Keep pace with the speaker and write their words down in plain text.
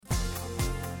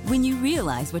When you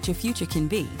realize what your future can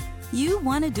be, you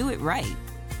want to do it right.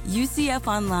 UCF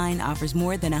Online offers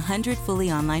more than 100 fully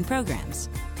online programs,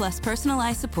 plus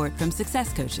personalized support from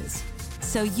success coaches,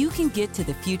 so you can get to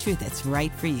the future that's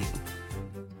right for you.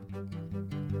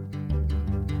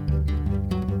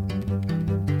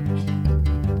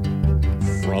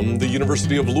 From the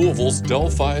University of Louisville's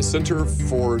Delphi Center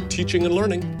for Teaching and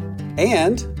Learning.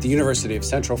 And the University of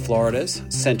Central Florida's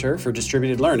Center for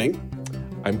Distributed Learning.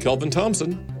 I'm Kelvin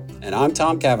Thompson. And I'm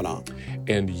Tom Cavanaugh.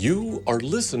 And you are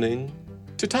listening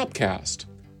to Topcast,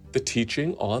 the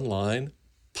Teaching Online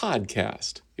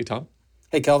podcast. Hey, Tom.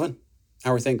 Hey, Kelvin.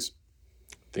 How are things?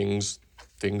 Things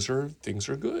are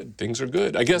good. Things are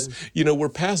good. I guess, we're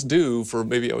past due for,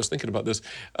 maybe I was thinking about this,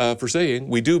 for saying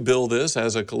we do bill this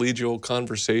as a collegial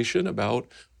conversation about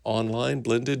online,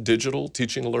 blended, digital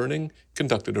teaching and learning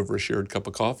conducted over a shared cup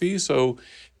of coffee. So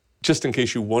just in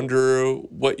case you wonder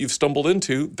what you've stumbled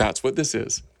into, that's what this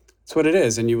is. That's what it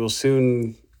is. And you will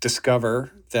soon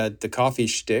discover that the coffee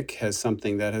shtick has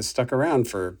something that has stuck around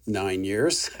for 9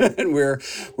 years, and we're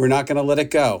not going to let it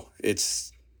go.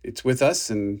 It's with us,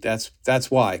 and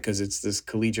that's why, because it's this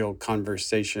collegial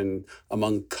conversation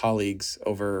among colleagues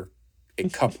over a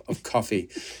cup of coffee.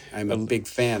 I'm a big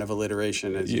fan of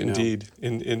alliteration, as you know. Indeed.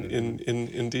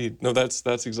 Indeed. No,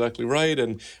 that's exactly right.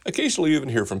 And occasionally you even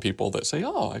hear from people that say,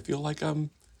 I feel like I'm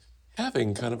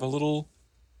having kind of a little,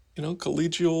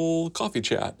 collegial coffee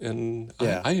chat. And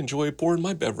yeah. I enjoy pouring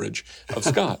my beverage of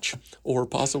scotch or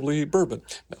possibly bourbon.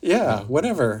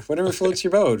 Whatever floats your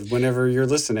boat. Whenever you're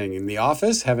listening in the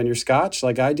office, having your scotch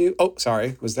like I do. Oh,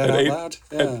 sorry. Was that out loud?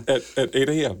 Yeah. At 8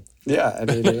 a.m. Yeah,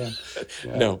 at 8 a.m.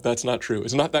 Yeah. No, that's not true.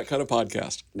 It's not that kind of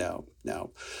podcast. No.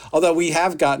 Although we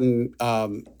have gotten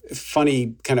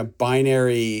funny kind of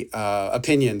binary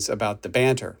opinions about the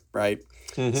banter, right?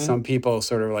 Mm-hmm. Some people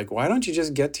sort of like, why don't you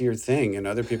just get to your thing? And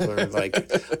other people are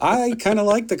like, I kind of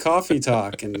like the coffee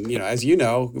talk. And, as you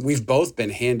know, we've both been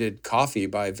handed coffee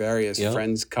by various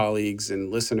friends, colleagues,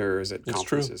 and listeners at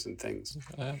conferences and things.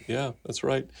 Yeah, that's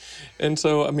right. And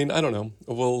so, I don't know.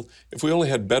 Well, if we only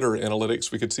had better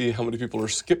analytics, we could see how many people are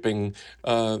skipping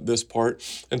this part.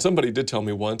 And somebody did tell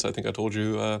me once, I think I told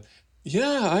you,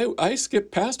 I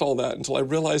skipped past all that until I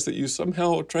realized that you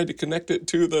somehow tried to connect it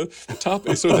to the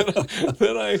topic. So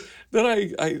then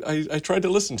I tried to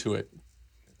listen to it.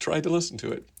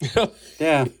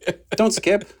 Yeah. Don't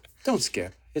skip.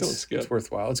 It's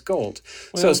worthwhile. It's gold.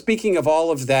 Well, so speaking of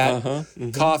all of that,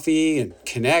 coffee and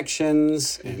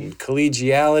connections and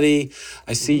collegiality,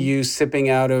 I see you sipping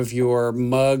out of your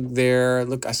mug there.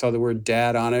 Look, I saw the word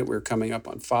dad on it. We're coming up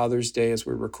on Father's Day as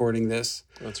we're recording this.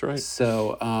 That's right.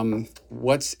 So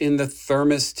what's in the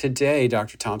thermos today,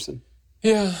 Dr. Thompson?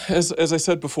 Yeah, as I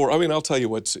said before, I'll tell you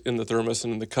what's in the thermos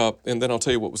and in the cup, and then I'll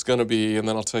tell you what was going to be, and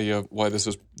then I'll tell you why this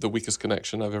is the weakest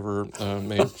connection I've ever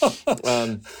made.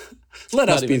 Let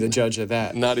us be the judge of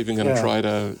that. Not even going to try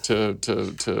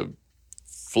to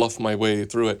fluff my way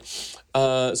through it.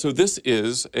 So this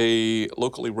is a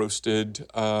locally roasted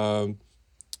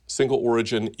single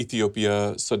origin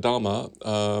Ethiopia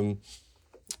Sadama,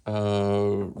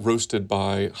 roasted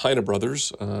by Heine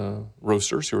Brothers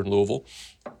roasters here in Louisville.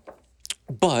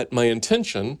 But my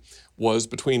intention was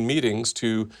between meetings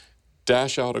to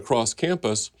dash out across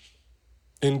campus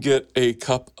and get a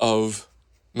cup of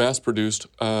mass-produced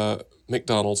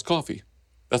McDonald's coffee.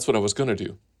 That's what I was going to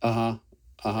do.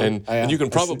 And you can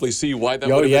probably see why that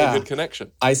would have been a good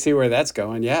connection. I see where that's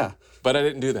going, yeah. But I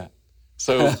didn't do that.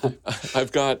 So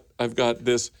I've got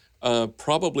this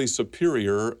probably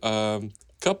superior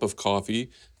cup of coffee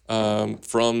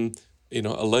from,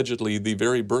 allegedly the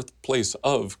very birthplace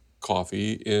of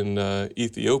coffee in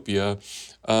Ethiopia,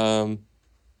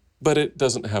 but it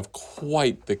doesn't have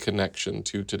quite the connection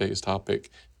to today's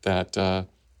topic that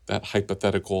that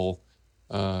hypothetical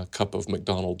cup of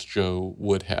McDonald's Joe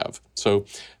would have. So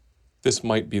this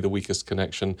might be the weakest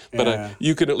connection, but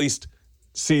you can at least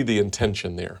see the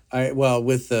intention there.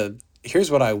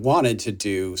 Here's what I wanted to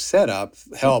do. Setup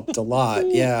helped a lot.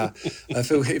 Yeah.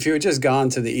 If you had just gone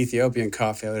to the Ethiopian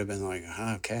coffee, I would have been like,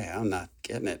 okay, I'm not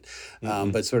getting it.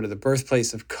 But sort of the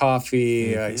birthplace of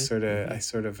coffee, I sort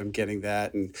of am getting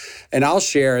that. And I'll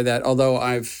share that although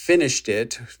I've finished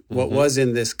it, what was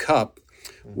in this cup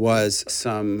was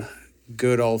some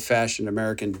good old-fashioned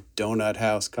American donut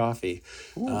house coffee.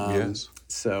 Ooh, yes.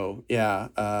 So,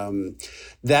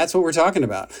 that's what we're talking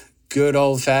about. Good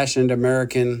old-fashioned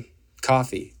American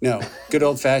coffee. No, good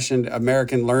old-fashioned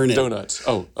American learning. Donuts.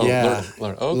 Oh, yeah.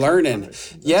 learning. Okay. Learning.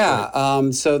 Right.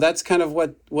 Yeah. So that's kind of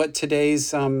what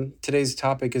today's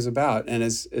topic is about. And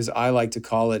as I like to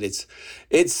call it,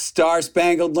 it's Star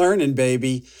Spangled Learning,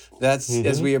 baby. That's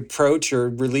as we approach or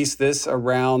release this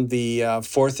around the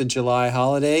 4th of July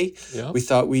holiday. Yeah. We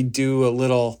thought we'd do a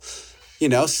little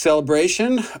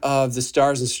celebration of the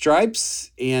Stars and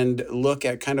Stripes and look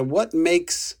at kind of what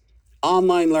makes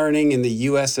online learning in the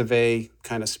US of A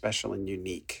kind of special and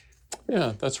unique.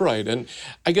 Yeah, that's right. And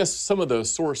I guess some of the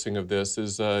sourcing of this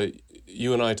is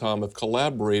you and I, Tom, have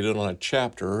collaborated on a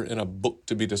chapter in a book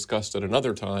to be discussed at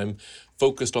another time,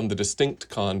 focused on the distinct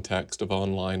context of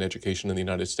online education in the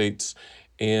United States.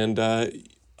 And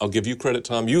I'll give you credit,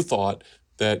 Tom. You thought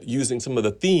that using some of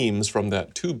the themes from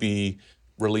that to-be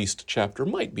released chapter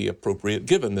might be appropriate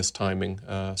given this timing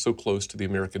so close to the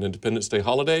American Independence Day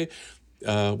holiday,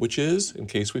 which is, in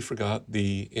case we forgot,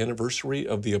 the anniversary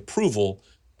of the approval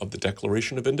of the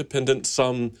Declaration of Independence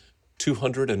some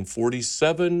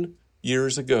 247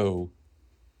 years ago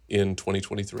in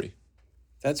 2023.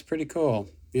 That's pretty cool.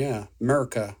 Yeah,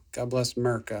 America. God bless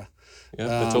America. Yeah,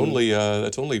 that's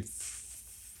only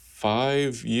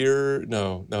 5 years.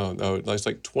 No. It's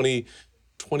like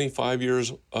 25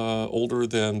 years older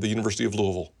than the University of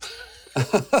Louisville.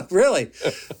 Really?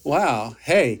 Wow.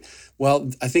 Hey,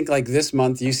 well, I think like this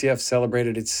month, UCF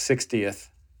celebrated its 60th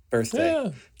birthday.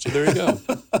 Yeah, so there you go.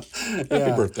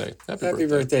 Happy birthday. Happy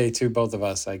birthday to both of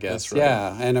us, I guess. That's right.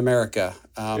 Yeah, and America.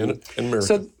 In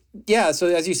America. So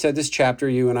as you said, this chapter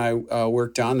you and I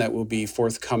worked on that will be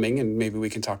forthcoming, and maybe we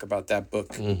can talk about that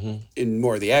book in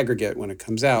more of the aggregate when it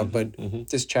comes out. But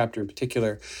this chapter in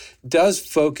particular does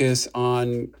focus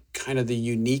on kind of the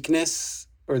uniqueness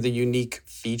or the unique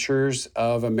features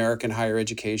of American higher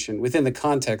education within the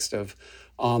context of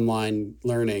online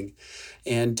learning.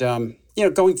 And,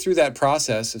 going through that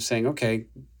process of saying, okay,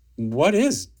 what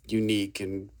is unique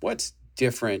and what's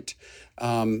different?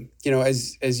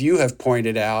 As you have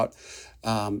pointed out,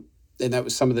 and that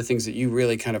was some of the things that you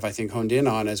really kind of, I think, honed in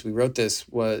on as we wrote this,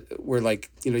 were like,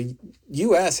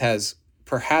 U.S. has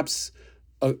perhaps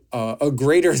a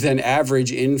greater than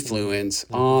average influence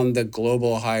on the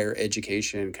global higher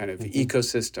education kind of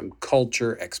ecosystem,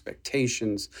 culture,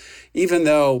 expectations, even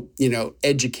though,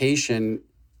 education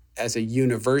as a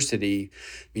university,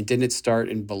 didn't it start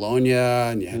in Bologna,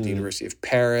 and you have the University of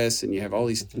Paris, and you have all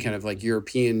these kind of like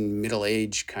European middle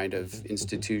age kind of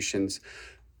institutions.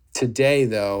 Today,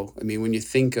 though, when you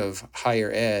think of higher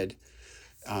ed,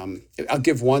 I'll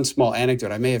give one small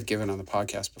anecdote I may have given on the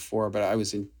podcast before, but I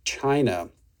was in China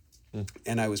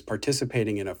and I was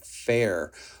participating in a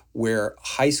fair where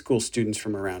high school students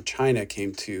from around China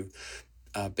came to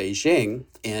Beijing,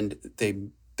 and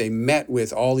they met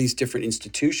with all these different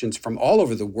institutions from all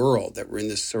over the world that were in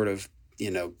this sort of,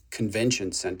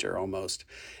 convention center almost.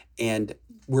 And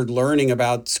we're learning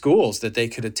about schools that they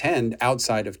could attend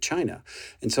outside of China.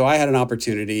 And so I had an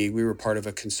opportunity, we were part of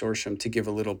a consortium, to give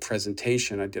a little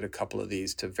presentation. I did a couple of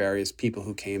these to various people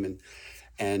who came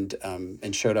and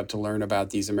showed up to learn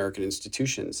about these American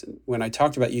institutions. And when I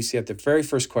talked about UCF, the very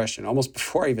first question, almost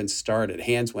before I even started,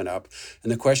 hands went up.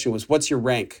 And the question was, what's your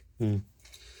rank? I'm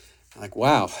like,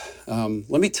 wow,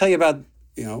 let me tell you about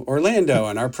Orlando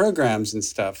and our programs and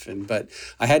stuff. But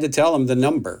I had to tell them the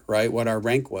number, right, what our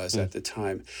rank was at the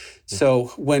time.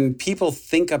 So when people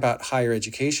think about higher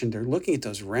education, they're looking at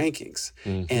those rankings.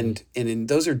 And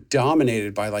those are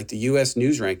dominated by like the U.S.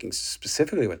 News rankings,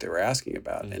 specifically what they were asking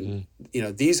about. And,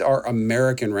 these are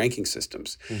American ranking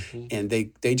systems. And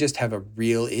they just have a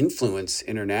real influence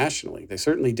internationally. They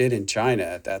certainly did in China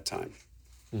at that time.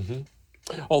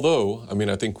 Although,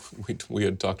 I think we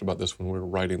had talked about this when we were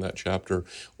writing that chapter.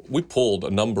 We pulled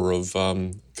a number of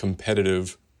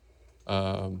competitive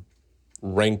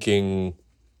ranking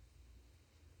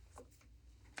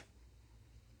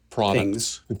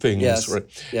products, things, yes.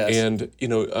 right? Yes. And,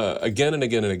 again and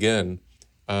again and again,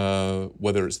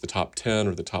 whether it's the top 10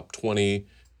 or the top 20,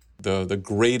 the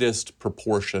greatest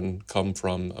proportion come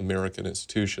from American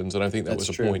institutions. And I think that was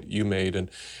a point you made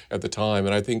at the time.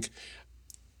 And I think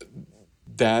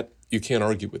that you can't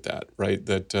argue with that, right?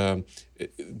 That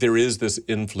there is this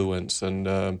influence,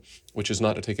 and which is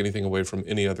not to take anything away from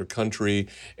any other country.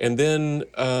 And then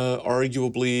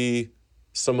arguably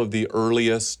some of the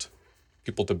earliest,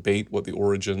 people debate what the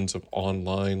origins of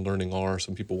online learning are.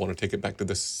 Some people want to take it back to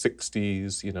the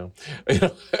 60s,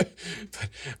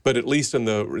 but at least in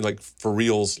the, for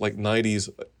reals, 90s,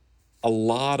 a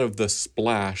lot of the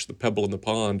splash, the pebble in the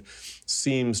pond,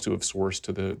 seems to have sourced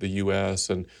to the U.S.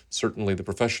 and certainly the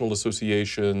professional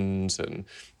associations and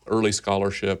early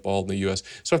scholarship, all in the U.S.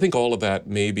 So I think all of that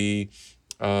maybe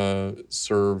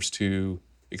serves to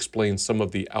explain some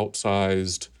of the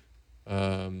outsized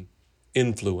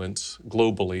influence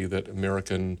globally that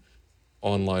American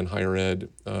online higher ed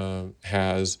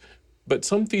has, but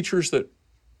some features that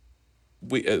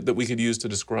we could use to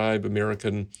describe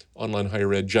American online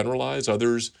higher ed generalize,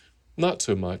 others not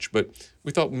so much. But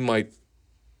we thought we might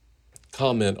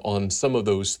comment on some of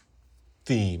those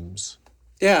themes.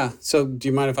 Yeah. So, do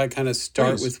you mind if I kind of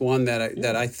start Please. with one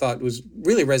that I thought was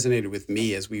really resonated with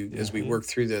me as we worked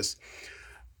through this?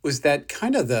 Was that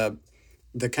kind of the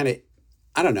kind of,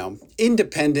 I don't know,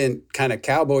 independent kind of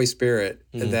cowboy spirit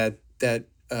that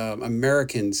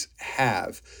Americans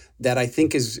have, that I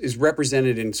think is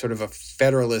represented in sort of a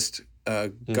federalist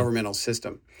governmental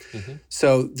system.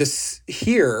 So this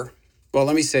here, well,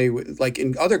 let me say, like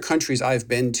in other countries I've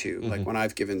been to, like when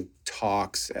I've given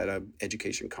talks at an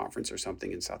education conference or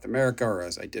something in South America, or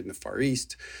as I did in the Far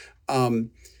East,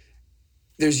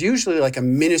 there's usually like a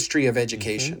Ministry of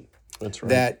Education. That's right.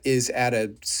 That is at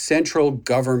a central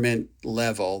government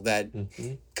level that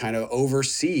kind of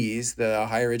oversees the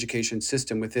higher education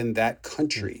system within that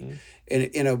country.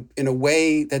 In a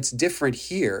way that's different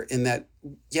here, in that,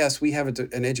 yes, we have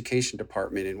an education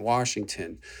department in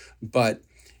Washington, but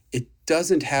it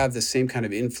doesn't have the same kind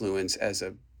of influence as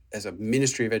a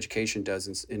Ministry of Education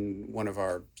does in one of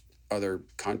our other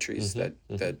countries that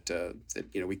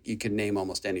you can name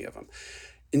almost any of them.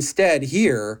 Instead,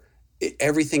 here,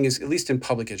 everything is, at least in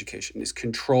public education, is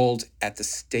controlled at the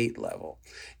state level,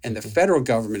 and the federal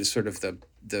government is sort of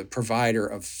the provider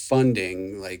of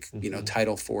funding, like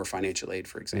Title IV financial aid,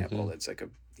 for example. It's like a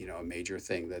major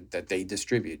thing that they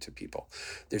distribute to people.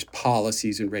 There's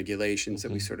policies and regulations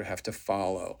that we sort of have to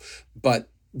follow, but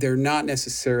they're not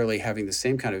necessarily having the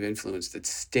same kind of influence that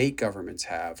state governments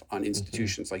have on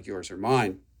institutions like yours or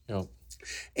mine. Yeah.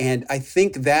 And I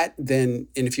think that then,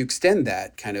 and if you extend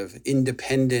that kind of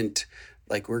independent,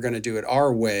 like we're going to do it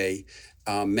our way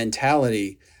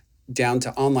mentality down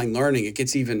to online learning, it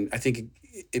gets even, I think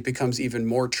it becomes even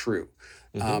more true.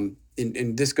 And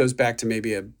this goes back to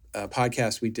maybe a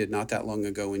podcast we did not that long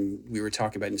ago when we were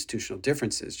talking about institutional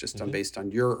differences, just based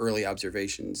on your early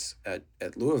observations at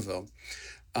Louisville.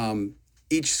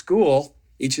 Each school,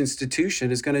 each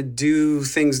institution is going to do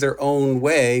things their own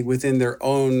way within their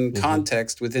own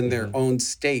context, within their own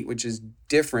state, which is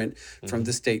different from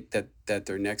the state that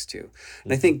they're next to.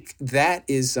 And I think that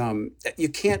is, you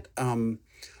can't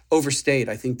overstate,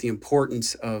 I think, the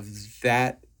importance of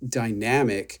that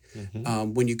dynamic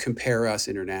when you compare us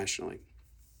internationally.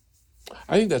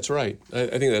 I think that's right.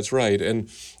 I think that's right. And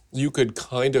you could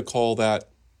kind of call that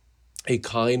a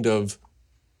kind of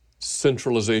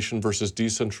centralization versus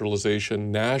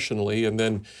decentralization nationally. And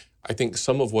then I think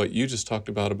some of what you just talked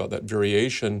about that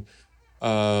variation,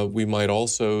 we might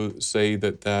also say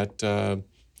that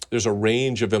there's a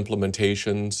range of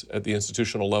implementations at the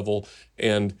institutional level,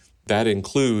 and that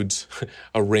includes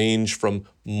a range from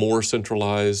more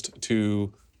centralized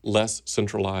to less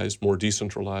centralized, more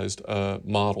decentralized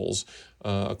models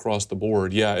across the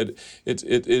board. Yeah, it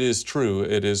is true.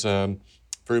 It is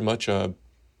very much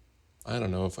I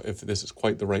don't know if this is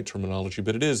quite the right terminology,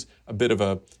 but it is a bit of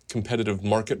a competitive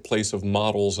marketplace of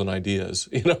models and ideas,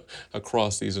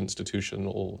 across these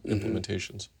institutional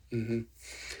implementations.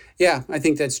 Yeah, I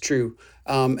think that's true.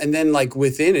 And then, like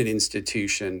within an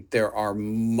institution, there are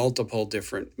multiple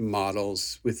different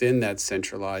models within that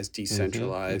centralized,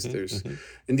 decentralized.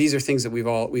 And these are things that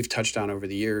we've touched on over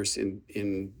the years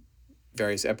in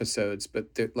various episodes. But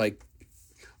like,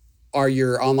 are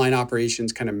your online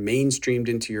operations kind of mainstreamed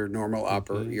into your normal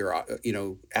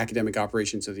academic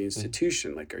operations of the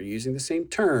institution? Like, are you using the same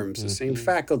terms, the same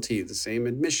faculty, the same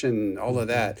admission, all of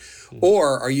that?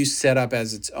 Or are you set up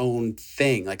as its own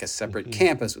thing, like a separate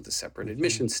campus with a separate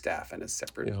admission staff and a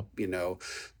separate,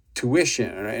 tuition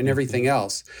and everything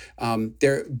else?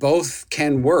 They both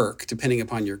can work depending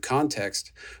upon your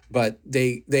context, but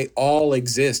they all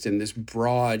exist in this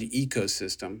broad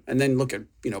ecosystem. And then look at,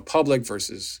 public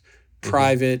versus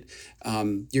private.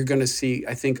 You're going to see,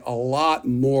 I think, a lot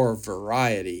more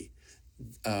variety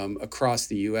across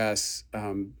the U.S.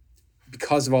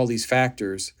 Because of all these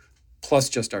factors, plus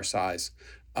just our size,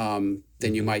 than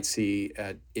you might see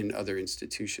in other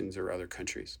institutions or other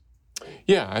countries.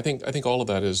 Yeah, I think all of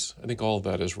that is right. I think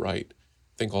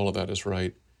all of that is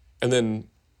right. And then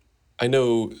I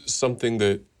know something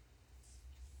that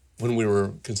when we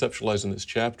were conceptualizing this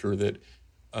chapter that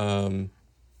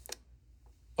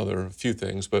there are a few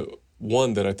things, but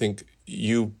one that I think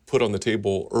you put on the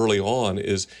table early on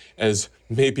is as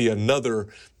maybe another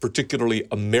particularly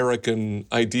American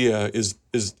idea is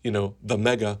the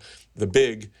mega, the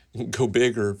big, go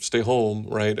big or stay home,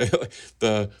 right?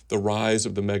 the rise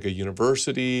of the mega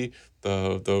university,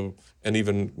 the and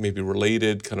even maybe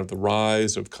related kind of the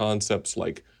rise of concepts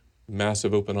like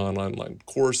massive open online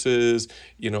courses,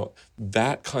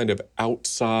 that kind of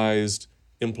outsized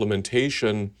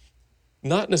implementation,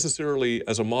 not necessarily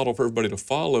as a model for everybody to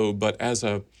follow, but as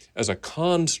a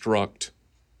construct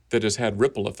that has had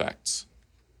ripple effects.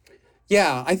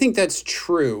 Yeah, I think that's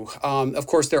true. Of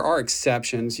course, there are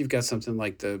exceptions. You've got something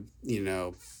like the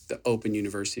Open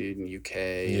University in the UK.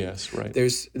 Yes, right.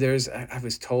 I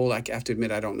was told, I have to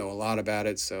admit, I don't know a lot about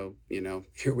it. So,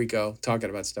 here we go, talking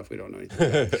about stuff we don't know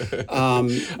anything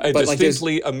about. A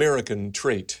distinctly American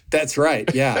trait. That's right.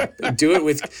 Yeah. Do it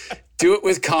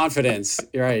with confidence.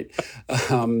 Right.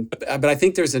 But I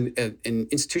think there's an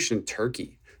institution in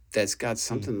Turkey that's got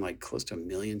something like close to 1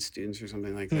 million students or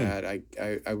something like that. I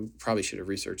probably should have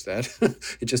researched that.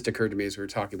 It just occurred to me as we were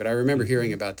talking, but I remember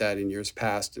hearing about that in years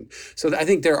past. And so I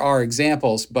think there are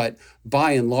examples, but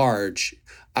by and large,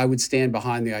 I would stand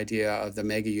behind the idea of the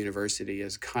mega university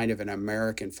as kind of an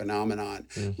American phenomenon.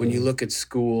 When you look at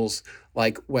schools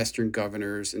like Western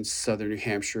Governors and Southern New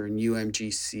Hampshire and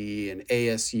UMGC and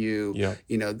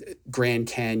ASU, Grand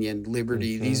Canyon,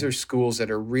 Liberty, these are schools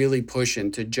that are really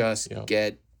pushing to just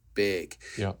get big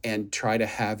and try to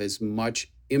have as much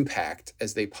impact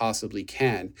as they possibly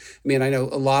can. I mean, I know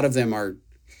a lot of them are,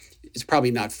 it's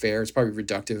probably not fair, it's probably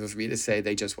reductive of me to say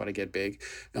they just want to get big,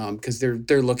 because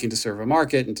they're looking to serve a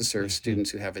market and to serve students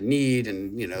who have a need,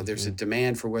 and there's a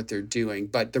demand for what they're doing.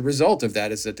 But the result of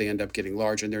that is that they end up getting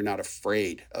large and they're not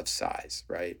afraid of size,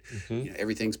 right?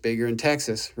 Everything's bigger in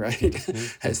Texas, right?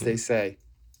 As they say.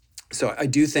 So I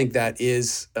do think that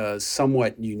is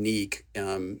somewhat unique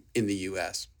in the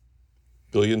U.S.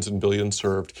 Billions and billions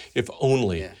served. If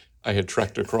only I had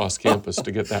trekked across campus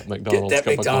to get that McDonald's Get that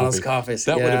cup McDonald's of coffee. coffee.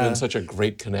 That would have been such a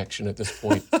great connection at this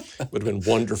point. Would have been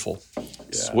wonderful.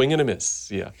 Swing and a miss.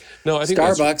 Yeah. No, I think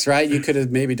Starbucks, right? You could have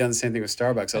maybe done the same thing with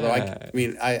Starbucks. Although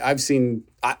I've seen.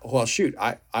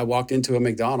 I walked into a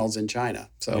McDonald's in China,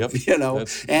 so in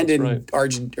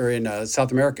Argentina or in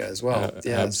South America as well.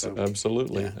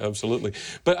 Absolutely.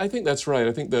 But I think that's right.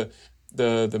 I think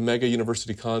the mega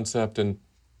university concept, and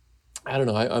I don't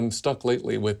know, I'm stuck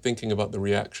lately with thinking about the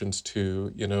reactions to,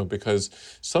 because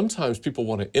sometimes people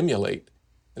want to emulate.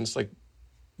 And it's like,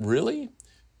 really?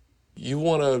 You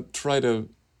want to try to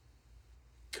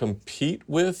compete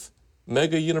with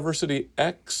Mega University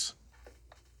X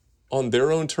on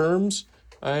their own terms?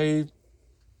 I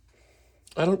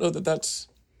don't know that that's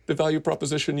the value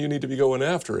proposition you need to be going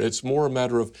after. It's more a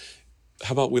matter of,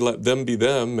 how about we let them be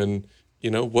them, and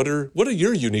what are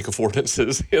your unique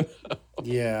affordances?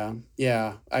 Yeah,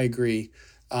 I agree.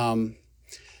 That's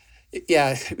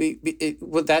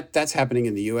happening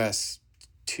in the U.S.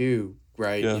 too,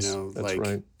 right? Yes, that's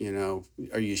right.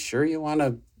 Are you sure you want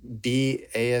to be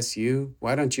ASU?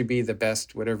 Why don't you be the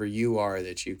best, whatever you are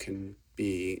that you can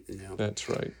be? That's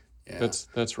right. Yeah.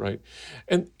 That's right.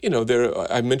 And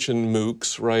I mentioned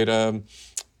MOOCs, right?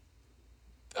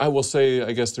 I will say,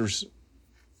 I guess there's,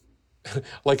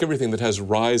 like everything that has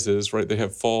rises, right? They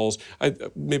have falls.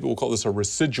 Maybe we'll call this a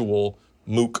residual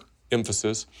MOOC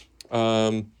emphasis.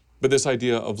 But this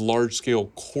idea of large-scale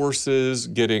courses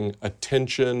getting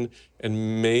attention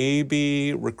and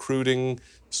maybe recruiting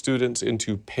students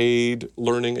into paid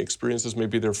learning experiences.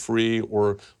 Maybe they're free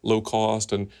or low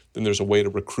cost, and then there's a way to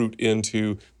recruit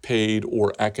into paid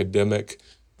or academic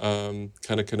kind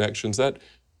of connections. That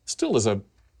still is a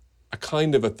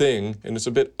kind of a thing, and it's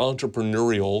a bit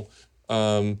entrepreneurial.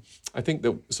 I think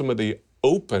that some of the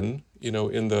open,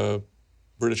 in the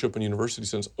British Open University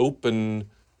sense, open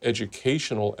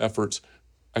educational efforts,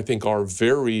 I think are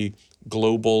very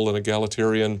global and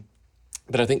egalitarian.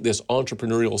 But I think this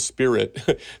entrepreneurial spirit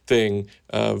thing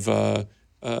of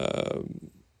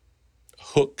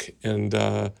hook and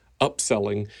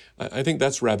upselling, I think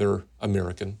that's rather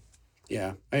American.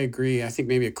 Yeah, I agree. I think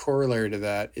maybe a corollary to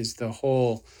that is the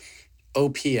whole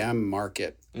OPM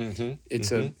market.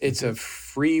 It's a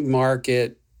free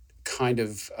market kind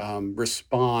of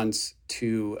response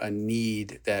to a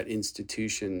need that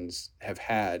institutions have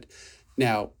had.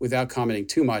 Now, without commenting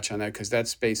too much on that, because that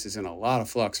space is in a lot of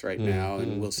flux right now,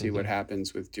 and we'll see what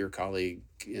happens with your colleague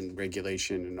in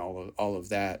regulation and all of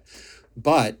that.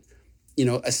 But,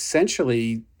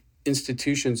 essentially,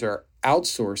 institutions are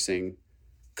outsourcing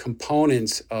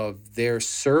components of their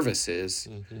services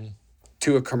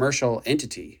to a commercial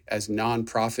entity as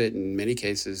nonprofit, in many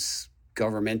cases,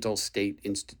 governmental state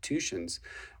institutions.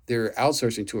 they're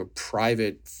outsourcing to a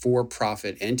private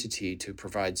for-profit entity to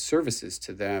provide services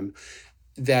to them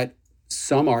that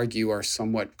some argue are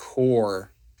somewhat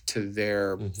core to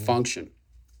their function.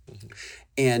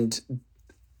 And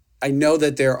I know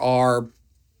that there are,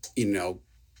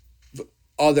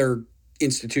 other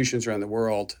institutions around the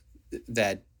world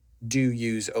that do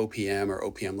use OPM or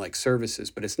OPM-like services,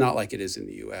 but it's not like it is in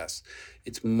the U.S.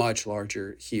 It's much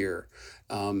larger here,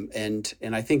 and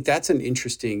I think that's an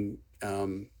interesting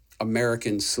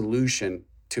American solution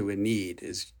to a need,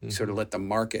 is sort of let the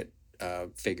market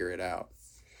figure it out.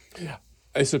 Yeah,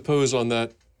 I suppose on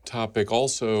that topic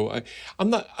also, I'm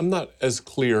not as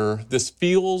clear. This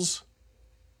feels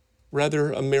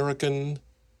rather American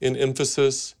in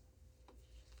emphasis,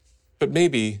 but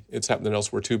maybe it's happening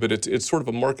elsewhere too. But it's sort of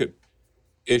a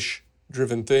market-ish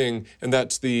driven thing, and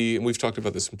and we've talked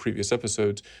about this in previous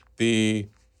episodes, the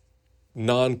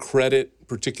non-credit,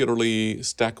 particularly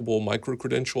stackable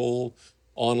micro-credential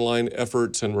online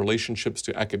efforts and relationships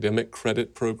to academic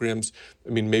credit programs. I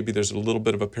mean, maybe there's a little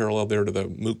bit of a parallel there to the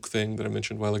MOOC thing that I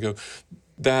mentioned a while ago.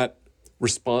 That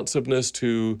responsiveness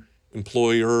to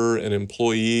employer and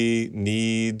employee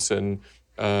needs and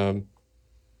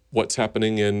what's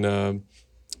happening in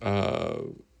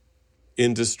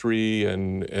industry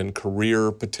and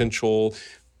career potential,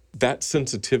 that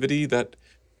sensitivity, that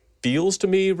feels to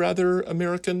me rather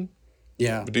American.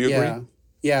 Yeah. Do you agree?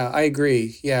 Yeah, I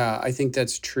agree. Yeah, I think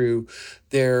that's true.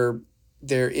 There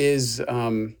is,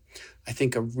 I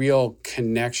think, a real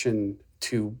connection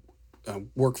to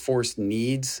workforce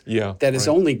needs that has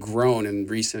only grown in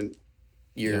recent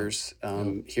years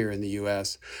here in the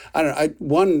U.S. I don't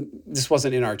know. This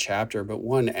wasn't in our chapter, but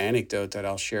one anecdote that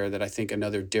I'll share that I think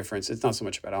another difference, it's not so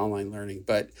much about online learning,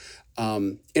 but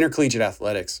intercollegiate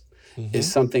athletics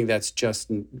is something that's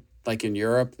just like in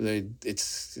Europe,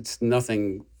 it's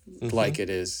nothing like it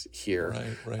is here.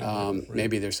 Right.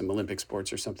 Maybe there's some Olympic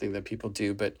sports or something that people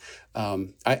do, but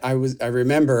I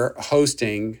remember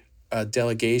hosting a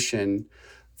delegation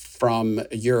from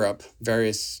Europe,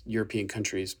 various European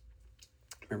countries.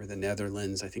 I remember the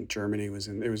Netherlands, I think Germany was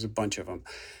in, there was a bunch of them.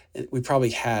 And we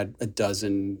probably had a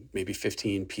dozen, maybe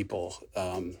 15 people.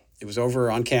 It was over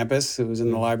on campus, it was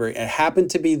in the library. It happened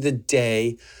to be the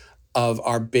day of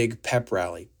our big pep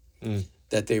rally.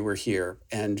 That they were here.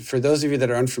 And for those of you that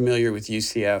are unfamiliar with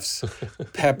UCF's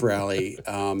pep rally,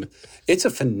 it's a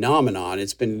phenomenon.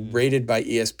 It's been rated by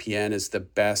ESPN as the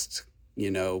best,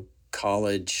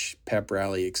 college pep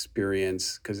rally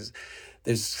experience, because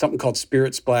there's something called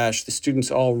Spirit Splash. The students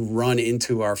all run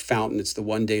into our fountain. It's the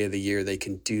one day of the year they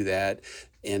can do that.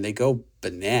 And they go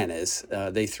bananas.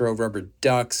 They throw rubber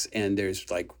ducks, and there's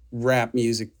like rap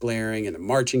music blaring and a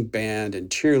marching band, and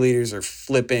cheerleaders are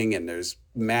flipping, and there's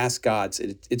mascots.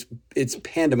 It's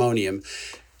pandemonium,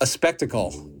 a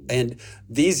spectacle. And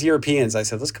these Europeans, I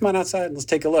said, let's come on outside and let's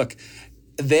take a look.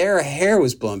 Their hair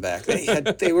was blown back.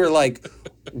 They were like,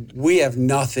 we have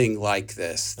nothing like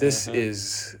this. This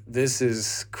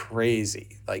is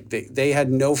crazy. Like they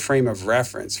had no frame of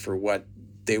reference for what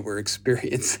they were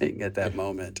experiencing at that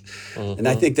moment. And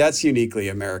I think that's uniquely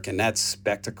American, that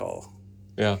spectacle.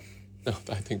 Yeah. No,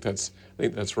 I think that's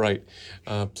right.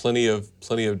 Plenty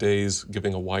of days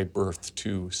giving a wide berth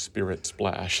to Spirit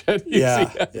Splash.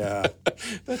 Yeah.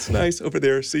 That's nice over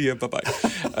there. See ya. Bye bye.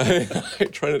 I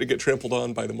try not to get trampled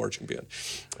on by the marching band.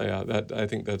 I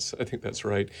think that's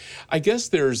right. I guess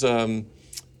there's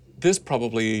this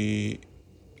probably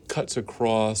cuts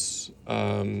across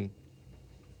the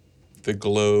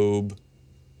globe,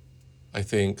 I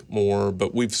think, more,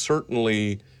 but we've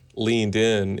certainly leaned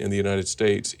in the United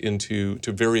States to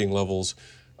varying levels,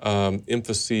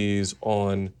 emphases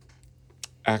on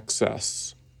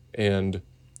access and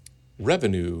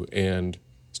revenue and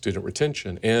student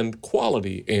retention and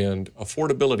quality and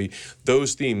affordability.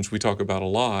 Those themes we talk about a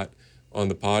lot on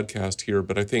the podcast here,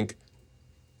 but I think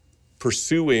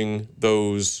pursuing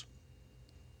those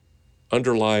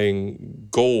underlying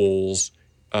goals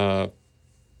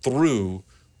through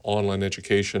online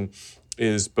education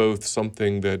is both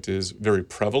something that is very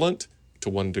prevalent to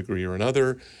one degree or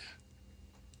another,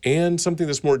 and something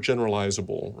that's more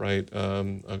generalizable, right,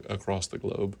 across the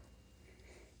globe.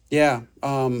 Yeah,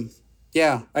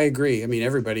 I agree. I mean,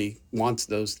 everybody wants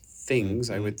those things,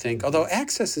 I would think. Although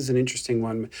access is an interesting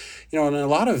one. In a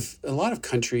lot of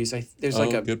countries, there's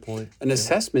like good point. An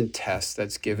assessment test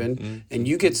that's given, and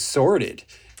you get sorted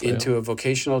into a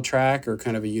vocational track or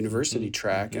kind of a university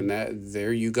track, and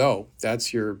there you go.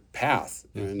 That's your path.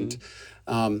 And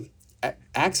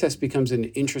access becomes an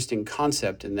interesting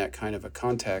concept in that kind of a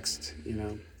context,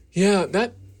 Yeah,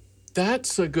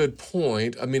 that's a good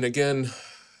point. I mean, again,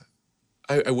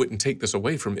 I wouldn't take this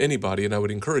away from anybody, and I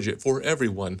would encourage it for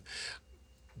everyone.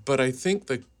 But I think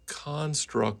the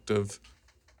construct of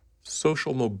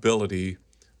social mobility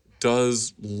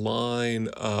does line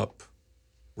up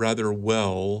rather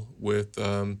well with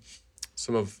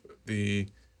some of the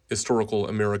historical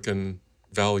American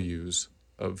values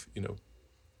of,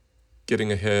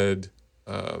 getting ahead,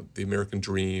 the American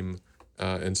dream,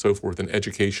 and so forth, and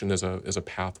education as a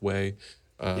pathway.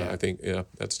 I think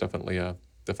that's definitely a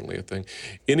thing.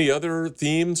 Any other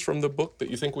themes from the book that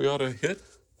you think we ought to hit?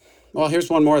 Well, here's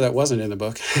one more that wasn't in the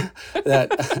book.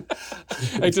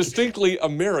 A distinctly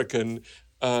American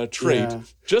trait. Yeah.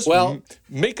 Just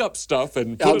make up stuff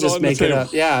and put I'll it just on make the it table.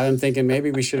 up. Yeah, I'm thinking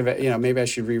maybe we should have, maybe I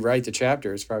should rewrite the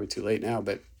chapter. It's probably too late now,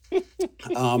 but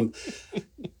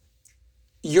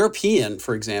European,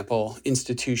 for example,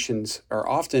 institutions are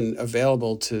often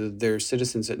available to their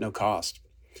citizens at no cost.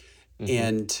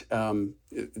 And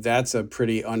that's a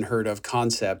pretty unheard of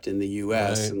concept in the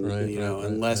U.S.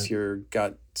 Unless you're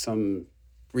got some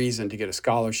reason to get a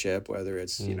scholarship, whether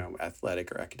it's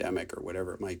athletic or academic or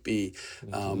whatever it might be.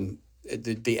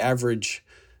 The average,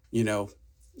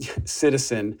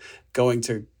 citizen going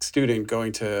to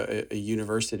a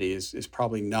university is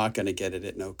probably not going to get it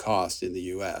at no cost in the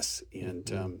U.S. And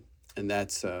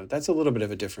that's a little bit of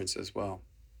a difference as well.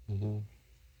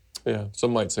 Yeah,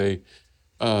 some might say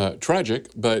tragic,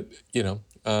 but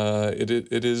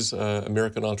it is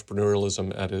American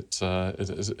entrepreneurialism at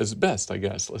its best, I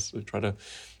guess. Let's try to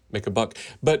make a buck.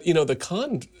 But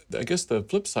I guess the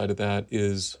flip side of that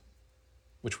is,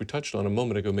 which we touched on a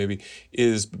moment ago, maybe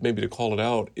to call it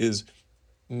out, is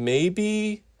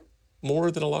maybe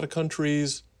more than a lot of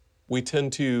countries, we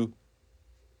tend to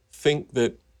think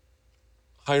that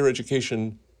higher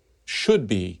education should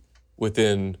be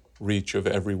within reach of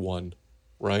everyone,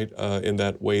 right? In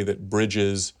that way that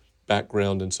bridges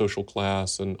background and social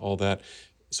class and all that.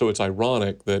 So it's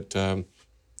ironic that,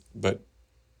 but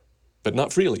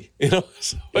not freely,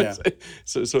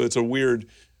 So it's a weird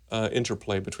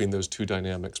interplay between those two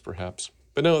dynamics, perhaps.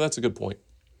 But no, that's a good point.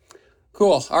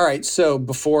 Cool. All right. So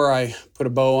before I put a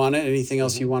bow on it, anything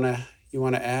else you want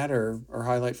to add or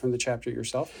highlight from the chapter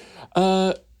yourself?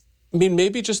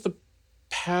 Maybe just the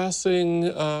passing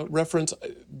reference.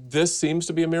 This seems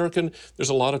to be American. There's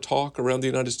a lot of talk around the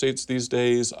United States these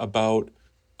days about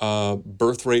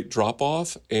birth rate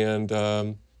drop-off and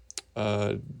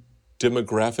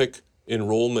demographic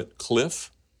enrollment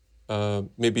cliff.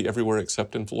 Maybe everywhere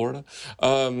except in Florida,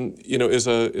 is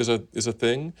a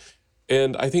thing.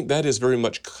 And I think that is very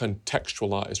much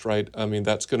contextualized, right? I mean,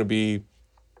 that's going to be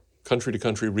country to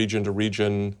country, region to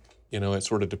region. It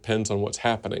sort of depends on what's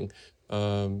happening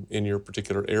in your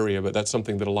particular area. But that's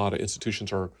something that a lot of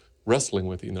institutions are wrestling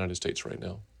with in the United States right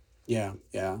now. Yeah.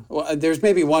 Well, there's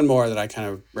maybe one more that I kind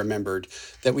of remembered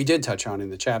that we did touch on in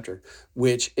the chapter,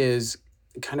 which is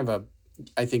kind of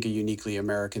I think a uniquely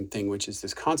American thing, which is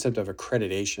this concept of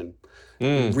accreditation,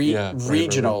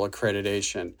 regional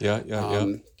accreditation.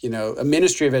 A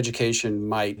Ministry of Education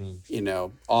might,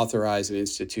 authorize an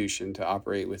institution to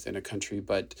operate within a country,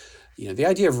 but the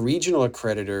idea of regional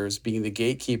accreditors being the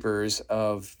gatekeepers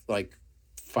of like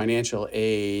financial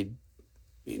aid,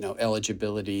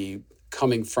 eligibility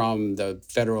coming from the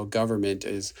federal government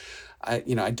is, I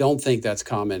don't think that's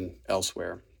common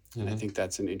elsewhere. And I think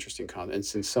that's an interesting concept. And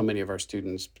since so many of our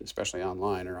students, especially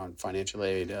online, are on financial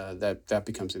aid, that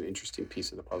becomes an interesting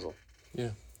piece of the puzzle. Yeah.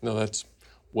 No, that's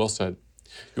well said.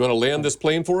 You want to land this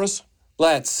plane for us?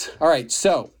 Let's. All right.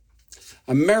 So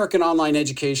American online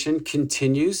education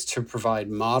continues to provide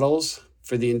models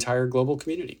for the entire global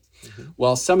community.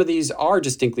 While some of these are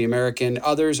distinctly American,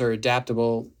 others are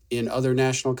adaptable in other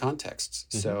national contexts.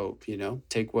 So,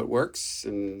 take what works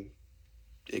and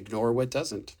ignore what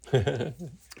doesn't.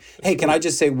 Hey, can I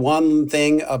just say one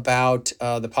thing about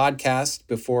the podcast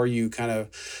before you kind of,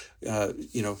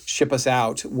 ship us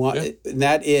out? And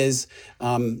that is,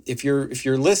 if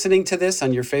you're listening to this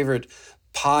on your favorite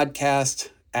podcast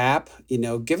app,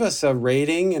 give us a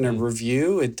rating and a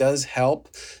review. It does help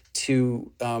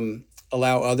to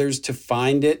allow others to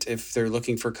find it if they're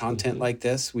looking for content like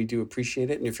this. We do appreciate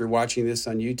it. And if you're watching this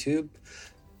on YouTube,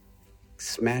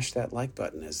 smash that like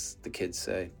button, as the kids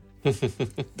say.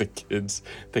 The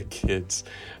kids.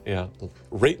 Yeah.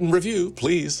 Rate and review,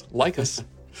 please. Like us.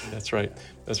 That's right.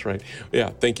 Yeah,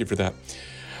 thank you for that.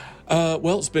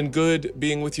 Well, it's been good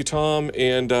being with you, Tom,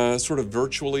 and sort of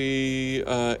virtually,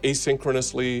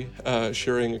 asynchronously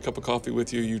sharing a cup of coffee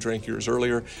with you. You drank yours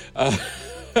earlier.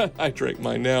 I drank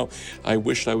mine now. I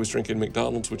wished I was drinking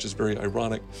McDonald's, which is very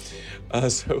ironic.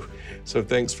 So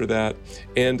thanks for that.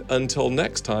 And until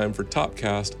next time for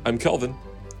Topcast, I'm Kelvin.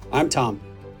 I'm Tom.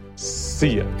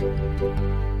 See ya.